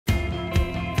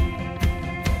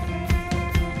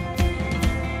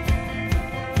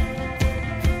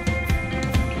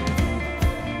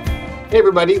Hey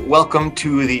everybody, welcome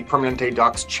to the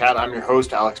PermanenteDocs Chat. I'm your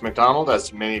host, Alex McDonald.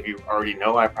 As many of you already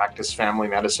know, I practice family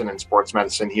medicine and sports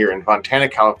medicine here in Fontana,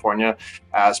 California,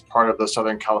 as part of the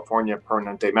Southern California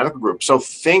Permanente Medical Group. So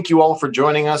thank you all for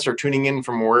joining us or tuning in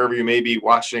from wherever you may be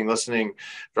watching, listening,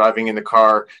 driving in the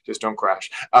car. Just don't crash.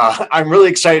 I'm really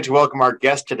excited to welcome our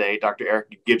guest today, Dr.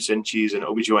 Ericka Gibson. She's an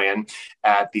OBGYN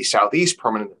at the Southeast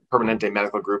Permanente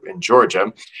Medical Group in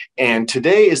Georgia. And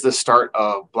today is the start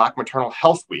of Black Maternal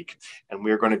Health Week. And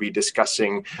we are going to be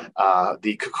discussing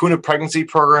the Cocoon Pregnancy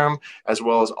Program, as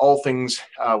well as all things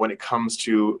when it comes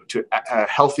to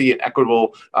healthy and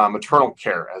equitable maternal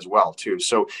care as well, too.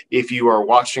 So if you are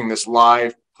watching this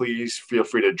live, please feel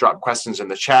free to drop questions in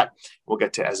the chat. We'll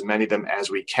get to as many of them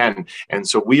as we can. And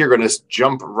so we are going to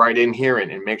jump right in here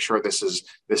and make sure this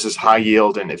is high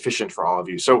yield and efficient for all of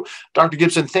you. So Dr.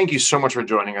 Gibson, thank you so much for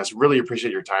joining us. Really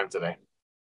appreciate your time today.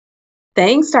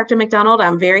 Thanks, Dr. McDonald.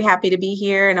 I'm very happy to be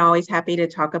here and always happy to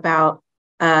talk about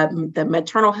the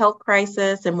maternal health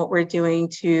crisis and what we're doing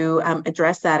to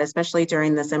address that, especially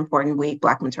during this important week,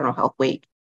 Black Maternal Health Week.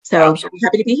 So I'm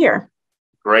happy to be here.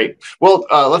 Great. Well,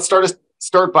 let's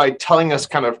start by telling us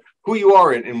kind of who you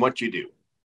are and what you do.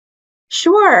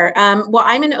 Sure. Well,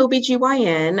 I'm an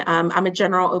OBGYN. I'm a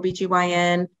general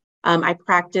OBGYN. I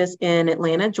practice in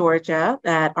Atlanta, Georgia,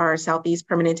 at our Southeast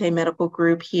Permanente Medical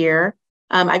Group here.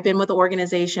 I've been with the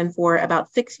organization for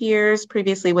about 6 years.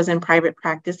 Previously was in private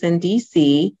practice in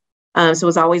DC. So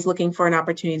was always looking for an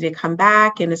opportunity to come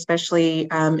back and especially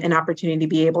an opportunity to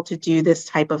be able to do this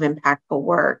type of impactful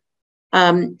work.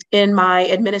 In my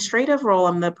administrative role,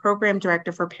 I'm the program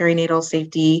director for perinatal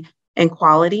safety and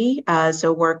quality.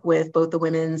 So work with both the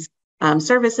Women's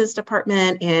Services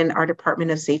Department and our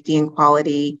Department of Safety and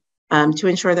Quality to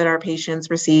ensure that our patients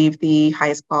receive the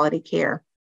highest quality care.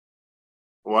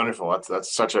 Wonderful.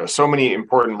 That's so many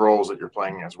important roles that you're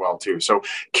playing as well too. So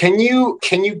can you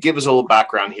give us a little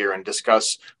background here and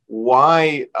discuss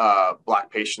why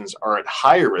Black patients are at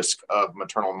higher risk of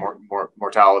maternal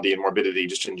mortality and morbidity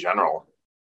just in general?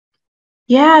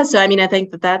 Yeah, so I mean, I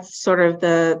think that's sort of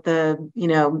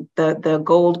the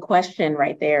gold question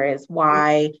right there is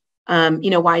why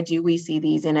why do we see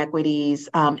these inequities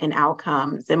in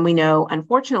outcomes? And we know,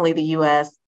 unfortunately, the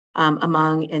U.S.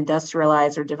 Among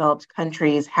industrialized or developed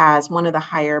countries has one of the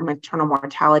higher maternal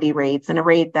mortality rates and a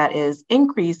rate that is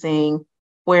increasing,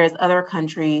 whereas other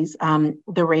countries,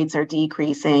 the rates are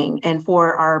decreasing. And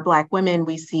for our Black women,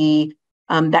 we see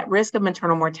that risk of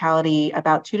maternal mortality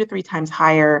about 2 to 3 times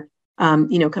higher,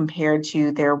 compared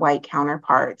to their white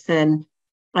counterparts. And,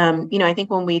 I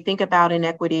think when we think about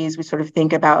inequities, we sort of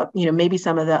think about, maybe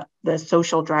some of the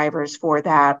social drivers for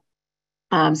that.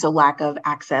 So lack of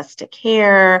access to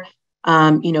care,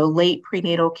 late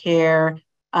prenatal care,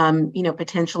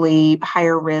 potentially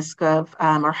higher risk of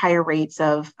or higher rates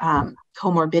of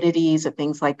comorbidities of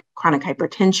things like chronic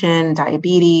hypertension,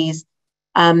 diabetes.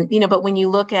 But when you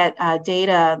look at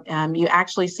data, you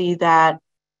actually see that,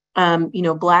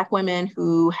 Black women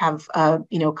who have,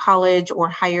 college or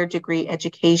higher degree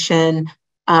education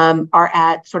are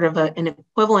at sort of an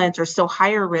equivalent or still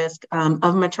higher risk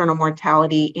of maternal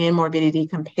mortality and morbidity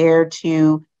compared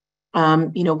to,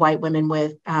 white women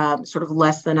with sort of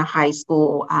less than a high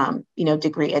school,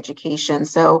 degree education.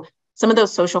 So some of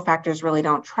those social factors really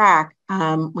don't track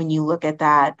when you look at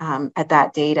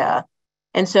that data.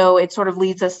 And so it sort of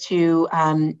leads us to,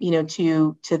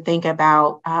 to think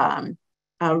about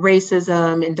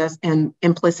racism and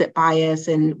implicit bias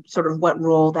and sort of what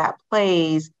role that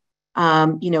plays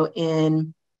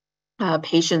in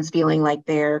patients feeling like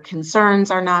their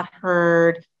concerns are not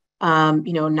heard,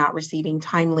 not receiving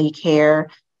timely care.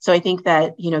 So I think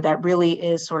that, that really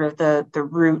is sort of the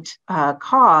root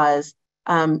cause,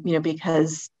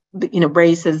 because,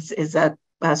 race is a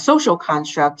social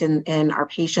construct and our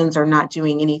patients are not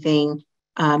doing anything,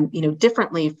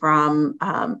 differently from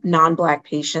non-Black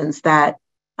patients that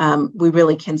we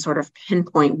really can sort of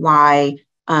pinpoint why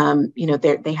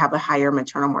they have a higher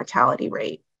maternal mortality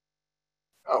rate.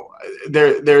 Oh,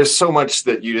 there's so much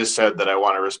that you just said that I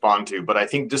want to respond to, but I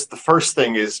think just the first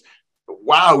thing is,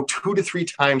 wow, 2 to 3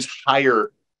 times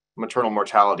higher maternal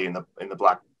mortality in the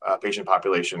Black patient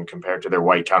population compared to their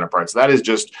white counterparts. That is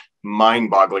just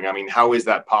mind-boggling. I mean, how is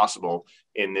that possible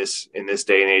in this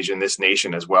day and age in this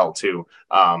nation as well, too?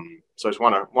 So I just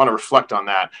want to reflect on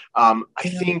that. I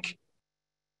think,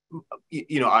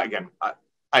 again, I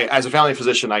as a family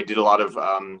physician, I did a lot of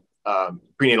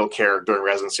prenatal care during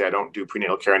residency. I don't do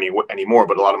prenatal care anymore,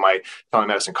 but a lot of my family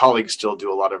medicine colleagues still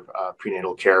do a lot of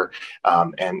prenatal care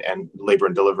and labor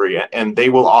and delivery. And they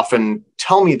will often tell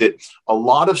tell me that a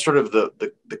lot of sort of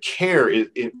the care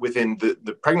within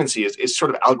the pregnancy is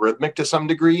sort of algorithmic to some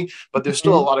degree, but there's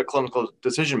still a lot of clinical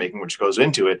decision making which goes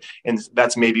into it, and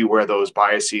that's maybe where those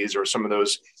biases or some of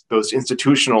those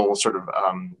institutional sort of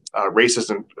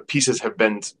racism pieces have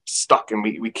been stuck, and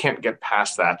we can't get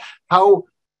past that. How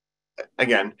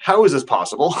is this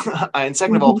possible? And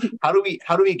second of all, how do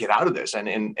we get out of this?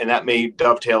 And that may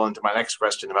dovetail into my next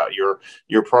question about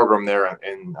your program there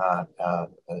in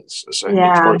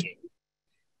Georgia.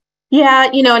 Yeah,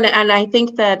 and I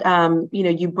think that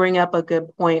you bring up a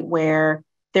good point where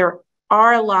there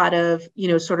are a lot of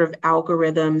sort of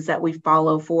algorithms that we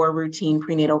follow for routine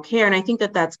prenatal care, and I think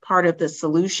that that's part of the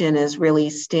solution is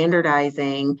really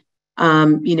standardizing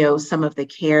some of the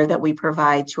care that we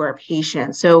provide to our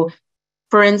patients. So,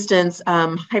 for instance,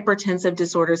 hypertensive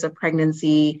disorders of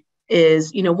pregnancy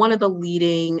is, one of the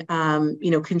leading,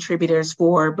 contributors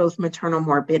for both maternal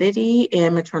morbidity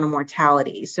and maternal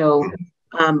mortality. So,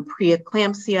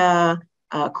 preeclampsia,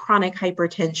 chronic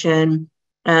hypertension,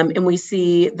 and we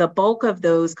see the bulk of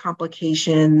those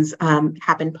complications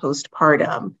happen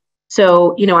postpartum.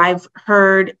 So, I've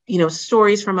heard,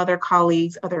 stories from other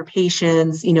colleagues, other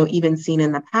patients, even seen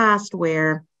in the past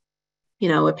where,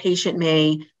 a patient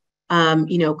may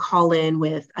call in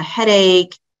with a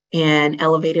headache and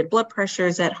elevated blood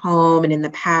pressures at home. And in the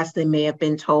past, they may have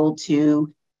been told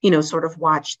to, sort of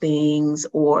watch things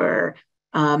or,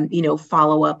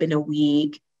 follow up in a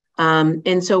week.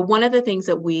 And so one of the things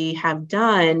that we have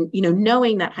done,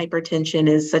 knowing that hypertension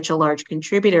is such a large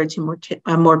contributor to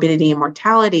morbidity and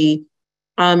mortality,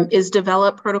 is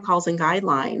develop protocols and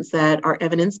guidelines that are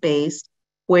evidence-based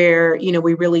where,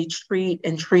 we really treat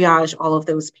and triage all of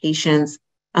those patients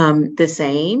the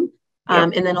same.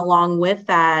 And then along with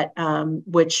that,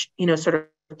 which, sort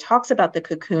of talks about the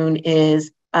Cocoon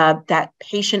is that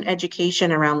patient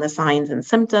education around the signs and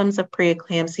symptoms of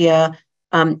preeclampsia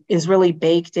is really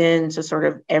baked into sort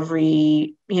of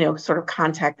every, sort of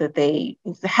contact that they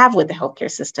have with the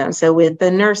healthcare system. So with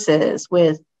the nurses,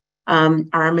 with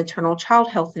our maternal child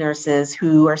health nurses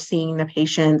who are seeing the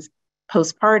patients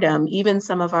postpartum, even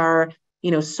some of our,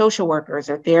 social workers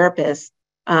or therapists,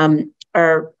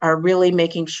 are really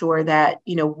making sure that,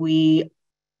 we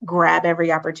grab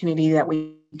every opportunity that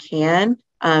we can,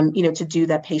 to do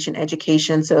that patient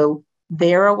education. So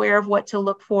they're aware of what to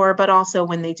look for, but also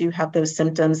when they do have those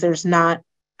symptoms, there's not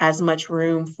as much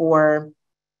room for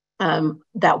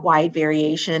that wide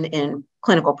variation in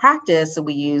clinical practice. So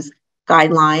we use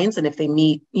guidelines, and if they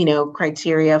meet,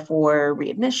 criteria for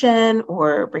readmission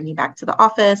or bringing back to the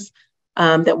office,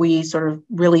 that we sort of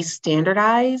really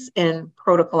standardize and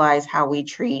protocolize how we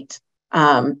treat,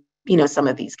 some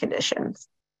of these conditions.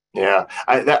 Yeah,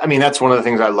 I mean, that's one of the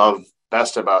things I love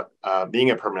best about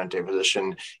being a Permanente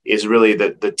physician is really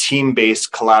the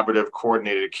team-based, collaborative,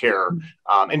 coordinated care,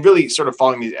 and really sort of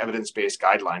following these evidence-based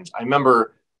guidelines. I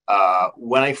remember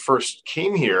when I first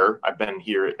came here, I've been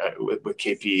here with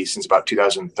KP since about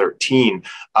 2013.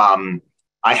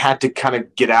 I had to kind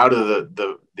of get out of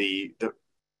the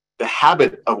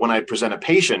habit of when I present a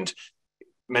patient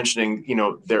mentioning,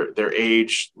 their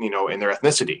age, and their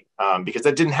ethnicity, because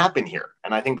that didn't happen here.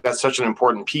 And I think that's such an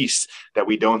important piece that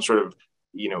we don't sort of,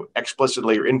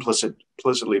 explicitly or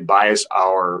implicitly bias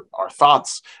our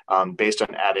thoughts based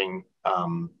on adding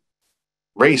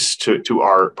race to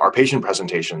our patient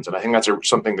presentations. And I think that's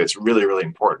something that's really, really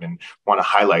important, and want to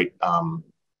highlight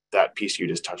that piece you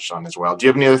just touched on as well. Do you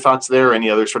have any other thoughts there? Any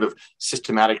other sort of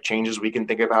systematic changes we can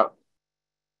think about?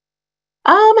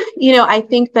 I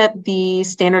think that the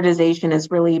standardization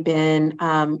has really been,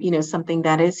 something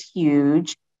that is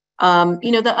huge.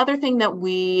 The other thing that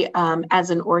we, as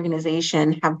an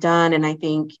organization have done, and I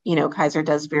think, Kaiser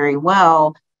does very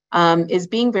well, is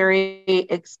being very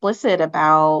explicit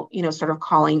about, sort of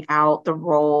calling out the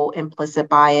role implicit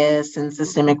bias and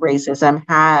systemic racism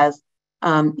has,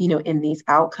 in these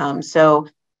outcomes. So,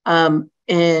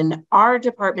 in our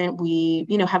department, we,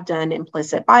 have done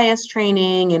implicit bias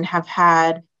training and have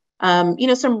had,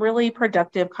 some really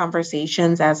productive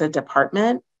conversations as a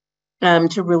department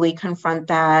to really confront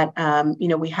that.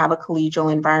 We have a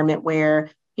collegial environment where,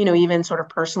 even sort of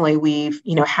personally, we've,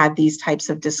 had these types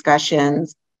of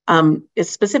discussions,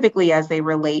 specifically as they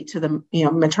relate to the,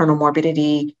 maternal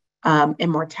morbidity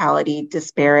and mortality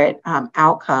disparate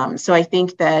outcomes. So I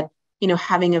think that,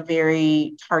 having a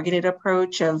very targeted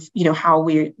approach of, how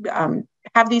we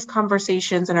have these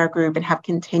conversations in our group and have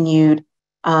continued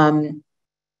sort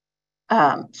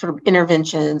of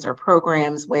interventions or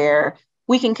programs where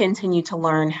we can continue to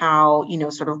learn how,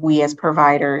 sort of we as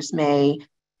providers may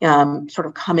sort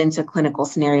of come into clinical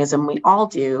scenarios, and we all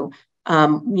do,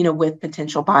 with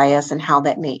potential bias and how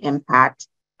that may impact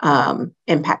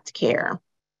care.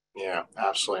 Yeah,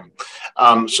 absolutely.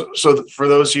 So for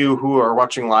those of you who are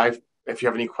watching live, if you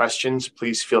have any questions,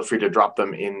 please feel free to drop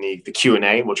them in the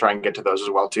Q&A. We'll try and get to those as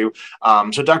well too.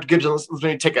 So Dr. Gibson,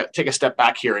 let's take a step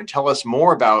back here and tell us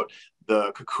more about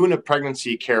the Cocoon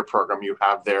Pregnancy Care Program you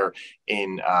have there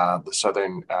in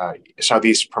the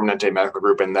Southeast Permanente Medical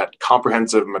Group, and that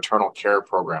comprehensive maternal care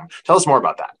program. Tell us more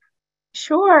about that.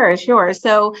 Sure.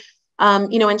 So, in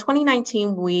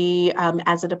 2019, we,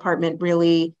 as a department,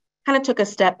 really kind of took a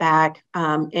step back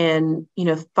and,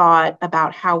 thought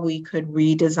about how we could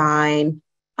redesign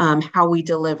how we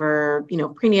deliver,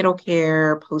 prenatal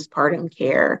care, postpartum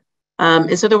care.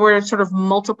 And so there were sort of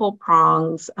multiple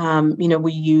prongs,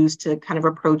 we used to kind of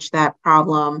approach that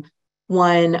problem.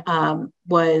 One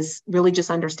was really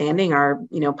just understanding our,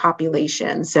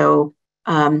 population. So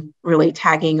really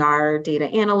tagging our data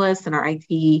analysts and our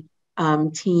IT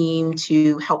team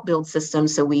to help build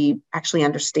systems so we actually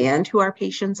understand who our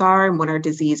patients are and what our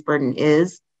disease burden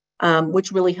is,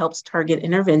 which really helps target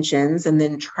interventions and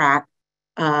then track,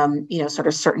 sort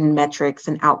of certain metrics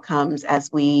and outcomes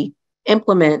as we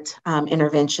implement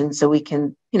interventions so we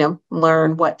can,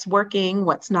 learn what's working,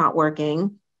 what's not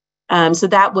working. So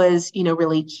that was,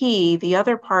 really key. The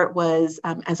other part was,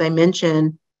 as I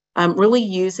mentioned, really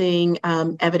using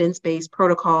evidence-based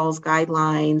protocols,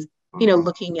 guidelines,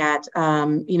 looking at,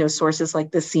 sources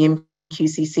like the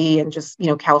CMQCC and just,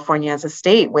 California as a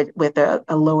state with a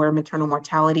lower maternal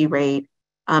mortality rate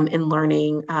and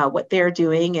learning what they're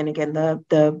doing. And again,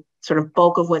 the sort of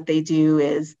bulk of what they do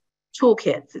is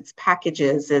toolkits, it's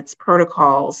packages, it's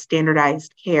protocols,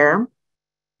 standardized care.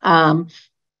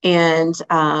 And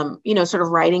sort of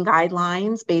writing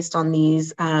guidelines based on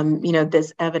these,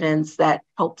 this evidence that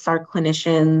helps our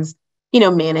clinicians,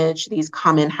 manage these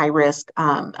common high-risk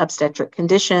obstetric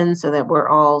conditions so that we're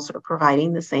all sort of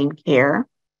providing the same care.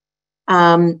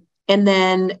 And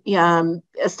then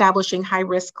establishing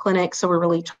high-risk clinics. So we're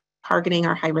really targeting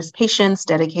our high-risk patients,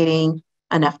 dedicating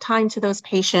enough time to those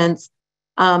patients.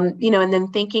 And then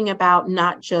thinking about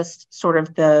not just sort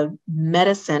of the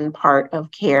medicine part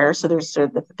of care. So there's sort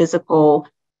of the physical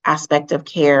aspect of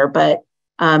care, but,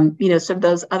 sort of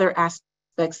those other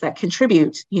aspects that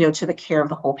contribute, to the care of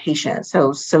the whole patient.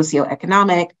 So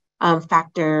socioeconomic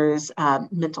factors,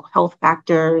 mental health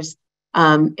factors,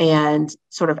 and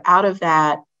sort of out of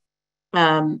that,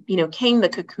 came the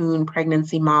Cocoon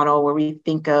pregnancy model, where we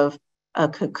think of a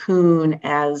cocoon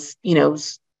as,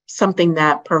 something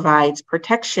that provides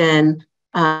protection,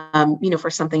 for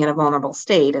something in a vulnerable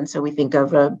state. And so we think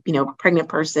of a, pregnant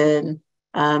person,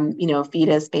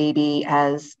 fetus, baby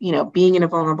as, being in a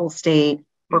vulnerable state,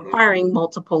 requiring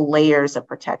multiple layers of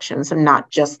protection. So not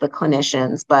just the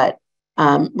clinicians, but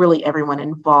really everyone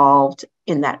involved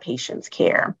in that patient's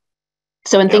care.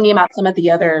 So in thinking about some of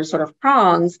the other sort of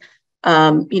prongs,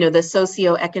 the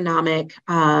socioeconomic,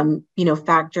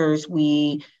 factors,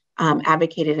 we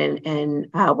advocated and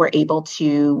were able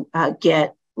to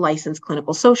get licensed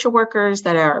clinical social workers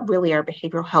that are really our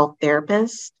behavioral health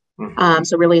therapists.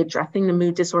 So really addressing the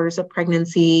mood disorders of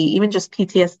pregnancy, even just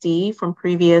PTSD from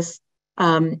previous,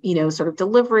 sort of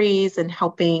deliveries, and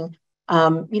helping,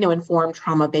 inform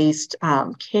trauma-based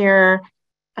care,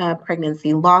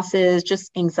 pregnancy losses,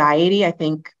 just anxiety. I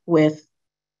think with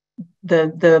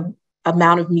the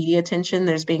amount of media attention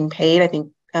there's being paid, I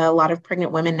think a lot of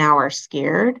pregnant women now are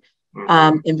scared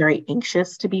and very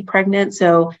anxious to be pregnant.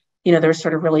 So, they're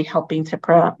sort of really helping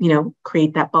to,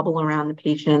 create that bubble around the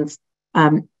patient's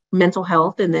mental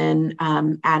health, and then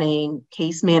adding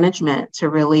case management to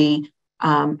really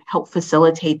help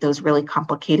facilitate those really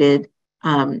complicated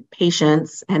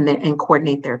patients and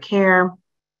coordinate their care.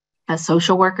 A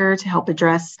social worker to help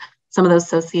address some of those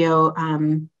social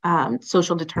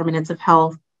determinants of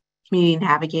health, community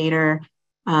navigator,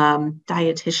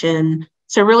 dietitian.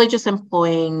 So really just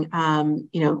employing,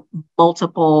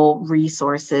 multiple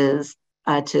resources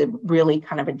to really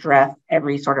kind of address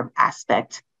every sort of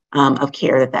aspect of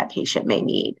care that patient may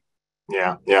need.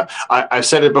 Yeah. I've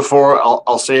said it before,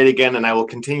 I'll say it again, and I will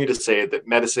continue to say it, that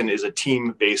medicine is a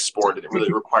team-based sport. It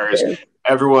really requires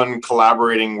everyone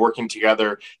collaborating, working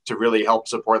together to really help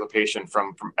support the patient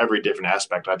from every different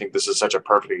aspect. I think this is such a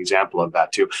perfect example of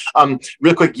that too.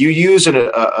 Real quick, you use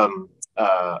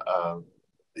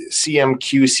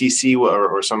CMQCC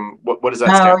or some, what does that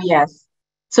stand for? Oh, yes.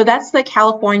 So that's the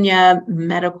California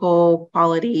Medical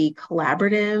Quality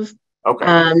Collaborative.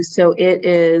 Okay. So it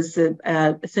is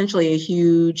essentially a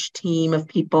huge team of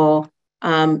people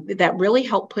that really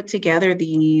help put together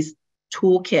these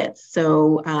toolkits.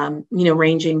 So,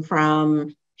 ranging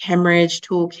from hemorrhage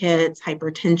toolkits,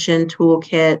 hypertension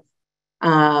toolkits,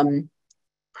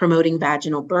 promoting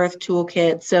vaginal birth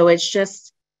toolkit. So it's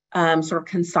just sort of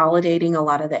consolidating a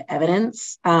lot of the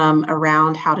evidence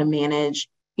around how to manage,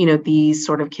 these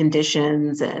sort of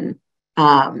conditions and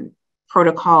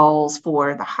protocols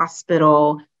for the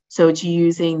hospital. So it's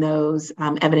using those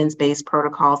evidence-based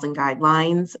protocols and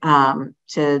guidelines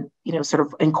to, sort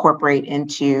of incorporate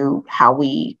into how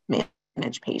we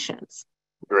manage patients.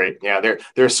 Great. Yeah, there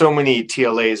are so many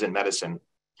TLAs in medicine.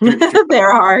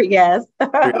 There are, yes.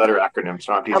 Three-letter acronyms.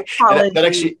 Not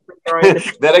easy.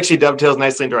 That actually dovetails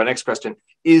nicely into our next question.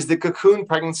 Is the cocoon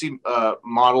pregnancy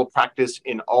model practiced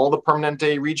in all the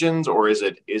Permanente regions, or is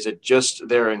it just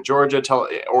there in Georgia?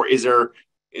 Or is there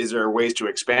ways to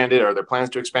expand it? Are there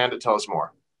plans to expand it? Tell us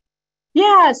more.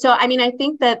 Yeah, so I mean, I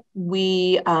think that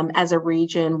we, as a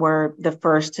region, were the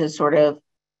first to sort of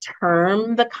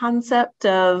term the concept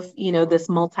of, this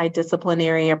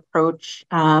multidisciplinary approach,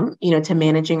 to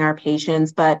managing our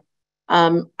patients. But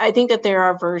I think that there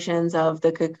are versions of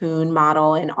the cocoon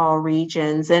model in all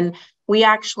regions. And we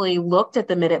actually looked at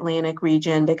the Mid-Atlantic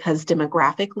region because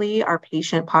demographically, our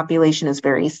patient population is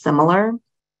very similar.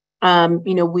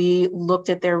 We looked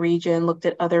at their region, looked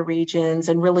at other regions,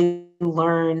 and really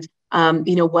learned,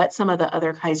 what some of the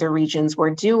other Kaiser regions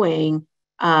were doing,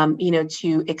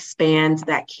 to expand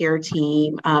that care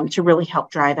team to really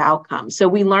help drive outcomes. So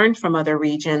we learned from other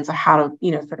regions how to,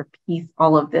 sort of piece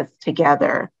all of this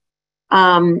together.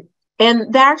 And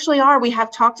they actually we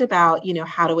have talked about,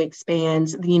 how to expand,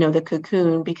 the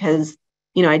cocoon, because,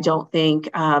 I don't think,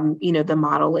 the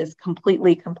model is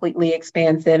completely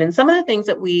expansive. And some of the things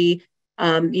that we,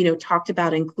 talked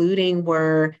about including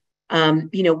were,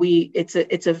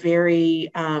 it's a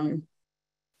very,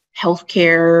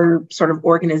 healthcare sort of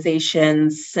organization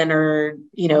centered,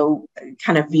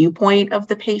 kind of viewpoint of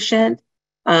the patient.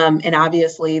 And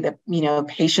obviously the,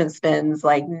 patient spends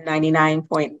like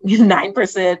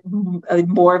 99.9%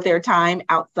 more of their time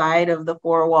outside of the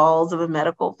four walls of a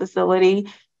medical facility.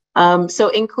 So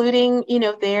including,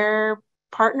 their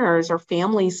partners or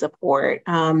family support,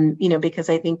 because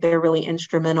I think they're really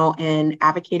instrumental in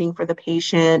advocating for the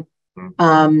patient,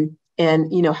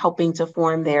 and, helping to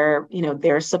form their,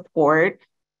 their support,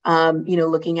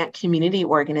 looking at community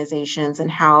organizations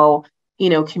and how,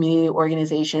 community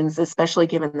organizations, especially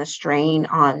given the strain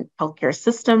on healthcare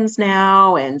systems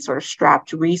now and sort of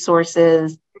strapped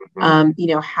resources,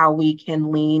 how we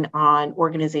can lean on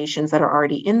organizations that are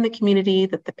already in the community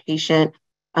that the patient,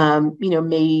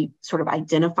 may sort of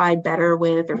identify better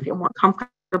with or feel more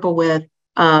comfortable with.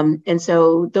 And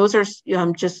so those are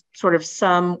just sort of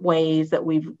some ways that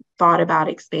we've thought about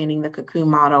expanding the cocoon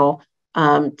model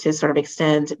to sort of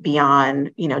extend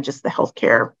beyond, just the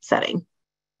healthcare setting.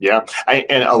 Yeah,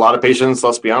 and a lot of patients,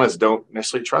 let's be honest, don't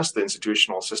necessarily trust the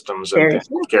institutional systems and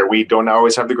healthcare. We don't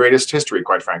always have the greatest history,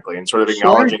 quite frankly, and sort of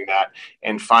acknowledging that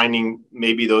and finding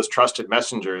maybe those trusted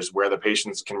messengers where the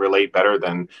patients can relate better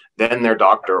than their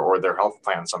doctor or their health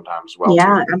plan sometimes. Well,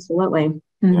 yeah, absolutely.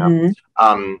 Yeah.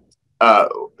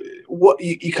 What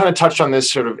you kind of touched on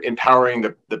this sort of empowering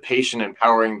the patient,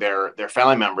 empowering their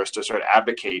family members to sort of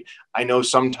advocate. I know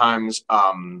sometimes,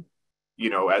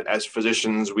 as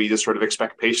physicians, we just sort of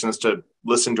expect patients to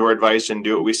listen to our advice and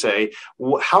do what we say.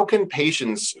 How can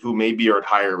patients who maybe are at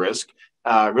higher risk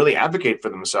really advocate for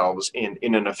themselves in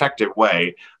an effective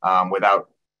way without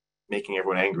making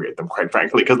everyone angry at them, quite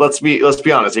frankly? Because let's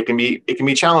be honest, it can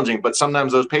be challenging, but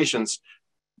sometimes those patients,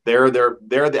 they're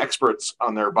the experts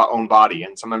on their own body,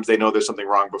 and sometimes they know there's something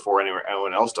wrong before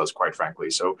anyone else does, quite frankly.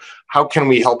 So how can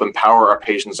we help empower our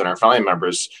patients and our family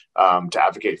members to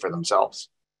advocate for themselves?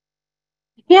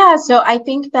 Yeah, so I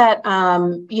think that,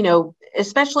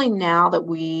 especially now that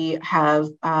we have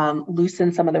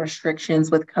loosened some of the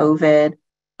restrictions with COVID,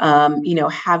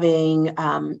 having,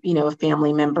 a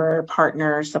family member,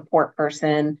 partner, support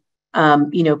person,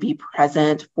 be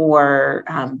present for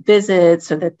visits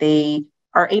so that they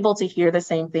are able to hear the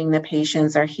same thing the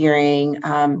patients are hearing,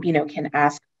 can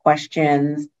ask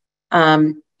questions.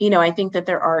 I think that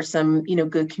there are some,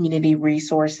 good community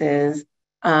resources,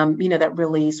 that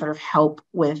really sort of help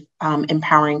with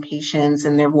empowering patients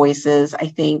and their voices. I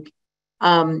think,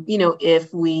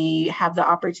 if we have the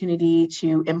opportunity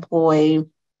to employ,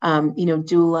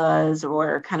 doulas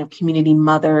or kind of community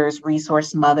mothers,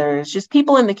 resource mothers, just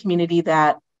people in the community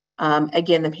that,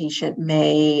 again, the patient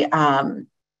may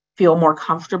feel more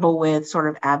comfortable with sort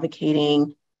of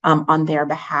advocating on their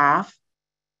behalf.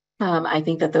 I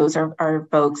think that those are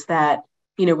folks that,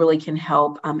 really can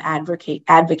help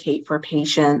advocate for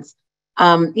patients.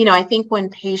 I think when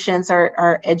patients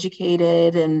are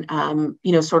educated and,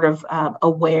 sort of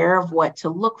aware of what to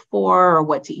look for or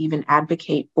what to even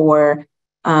advocate for,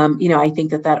 I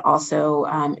think that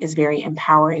also is very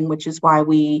empowering, which is why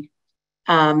we,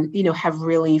 have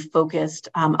really focused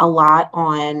a lot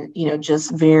on,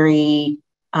 just very,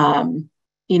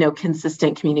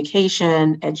 consistent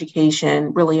communication,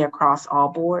 education, really across all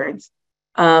boards.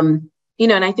 And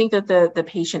I think that the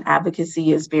patient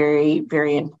advocacy is very,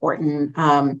 very important.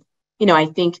 I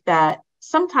think that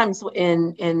sometimes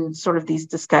in sort of these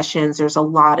discussions, there's a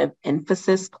lot of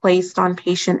emphasis placed on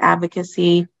patient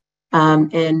advocacy.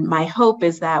 And my hope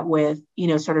is that with,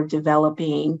 sort of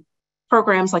developing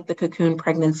programs like the Cocoon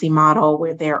Pregnancy Model,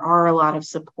 where there are a lot of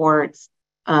supports,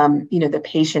 the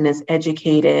patient is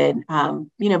educated,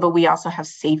 but we also have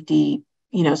safety,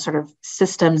 sort of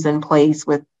systems in place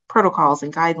with protocols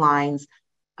and guidelines,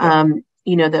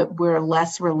 that we're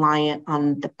less reliant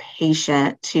on the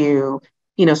patient to,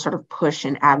 sort of push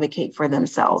and advocate for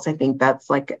themselves. I think that's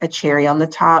like a cherry on the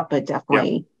top, but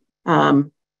definitely,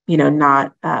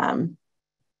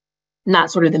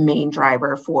 not sort of the main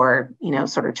driver for,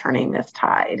 sort of turning this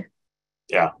tide.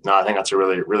 Yeah, no, I think that's a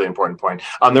really, really important point.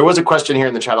 There was a question here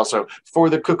in the chat also. For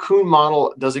the Cocoon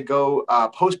model, does it go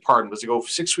postpartum? Does it go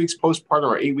 6 weeks postpartum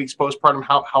or 8 weeks postpartum?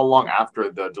 How long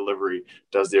after the delivery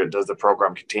does the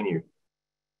program continue?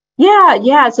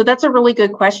 Yeah. So that's a really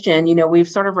good question. We've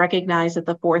sort of recognized that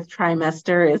the fourth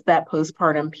trimester is that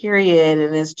postpartum period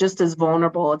and is just as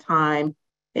vulnerable a time,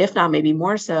 if not maybe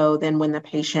more so, than when the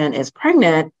patient is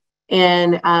pregnant.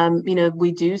 And,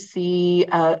 we do see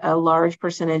a large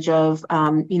percentage of,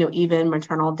 even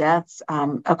maternal deaths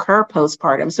occur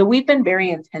postpartum. So we've been very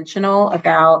intentional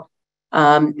about,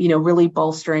 really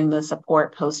bolstering the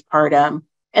support postpartum.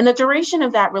 And the duration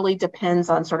of that really depends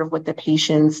on sort of what the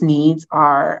patient's needs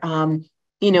are.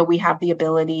 We have the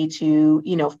ability to,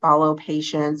 follow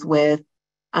patients with,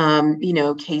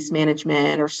 case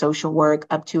management or social work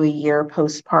up to a year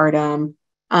postpartum.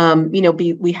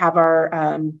 We have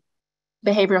our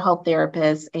behavioral health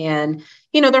therapists, and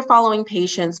they're following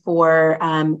patients for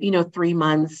 3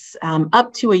 months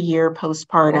up to a year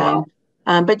postpartum.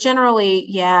 But generally,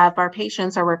 if our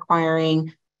patients are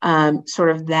requiring sort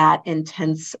of that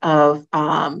intense of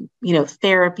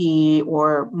therapy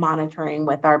or monitoring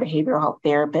with our behavioral health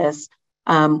therapists,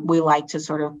 we like to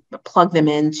sort of plug them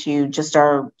into just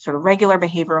our sort of regular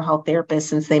behavioral health therapists,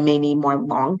 since they may need more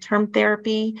long-term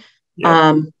therapy.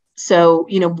 So,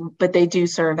 but they do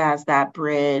serve as that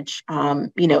bridge,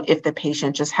 if the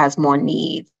patient just has more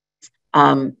needs,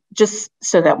 just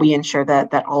so that we ensure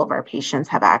that all of our patients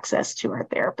have access to our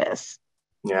therapists.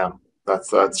 Yeah,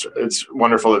 it's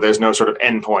wonderful that there's no sort of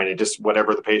endpoint. It just,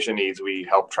 whatever the patient needs, we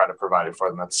help try to provide it for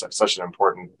them. That's such an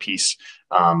important piece.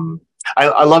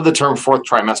 I love the term fourth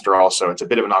trimester also. It's a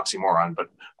bit of an oxymoron, but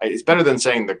it's better than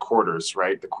saying the quarters,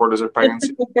 right? The quarters of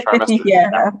pregnancy, trimester.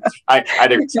 Yeah.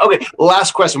 I'd agree. Okay,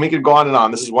 last question. We could go on and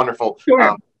on. This is wonderful.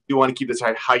 Sure. You want to keep this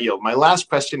high yield. My last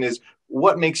question is,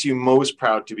 what makes you most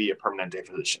proud to be a Permanente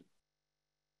physician?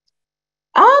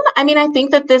 I think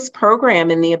that this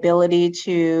program and the ability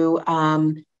to,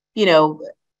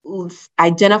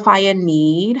 identify a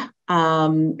need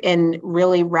and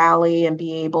really rally and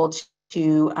be able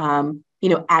to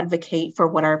advocate for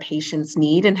what our patients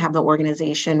need and have the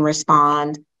organization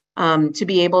respond, to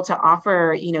be able to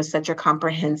offer, such a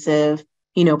comprehensive,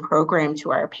 program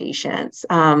to our patients.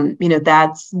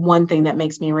 That's one thing that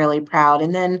makes me really proud.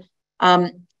 And then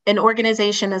an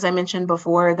organization, as I mentioned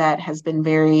before, that has been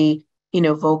very,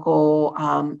 vocal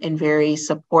and very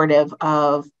supportive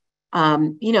of,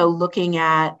 looking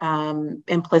at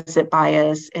implicit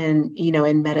bias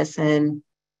in medicine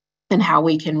and how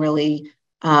we can really,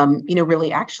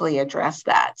 really actually address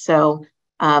that. So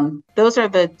those are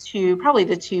probably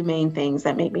the two main things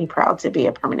that make me proud to be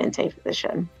a Permanente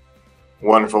physician.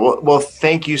 Wonderful. Well,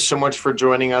 thank you so much for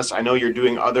joining us. I know you're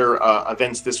doing other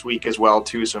events this week as well,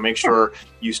 too. So make sure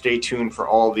you stay tuned for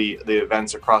all the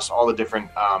events across all the different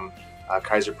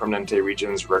Kaiser Permanente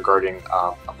regions regarding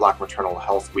Black Maternal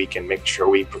Health Week, and make sure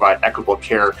we provide equitable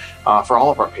care for all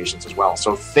of our patients as well.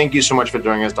 So thank you so much for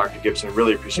joining us, Dr. Gibson.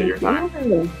 Really appreciate your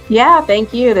time. Yeah,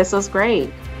 thank you. This was great.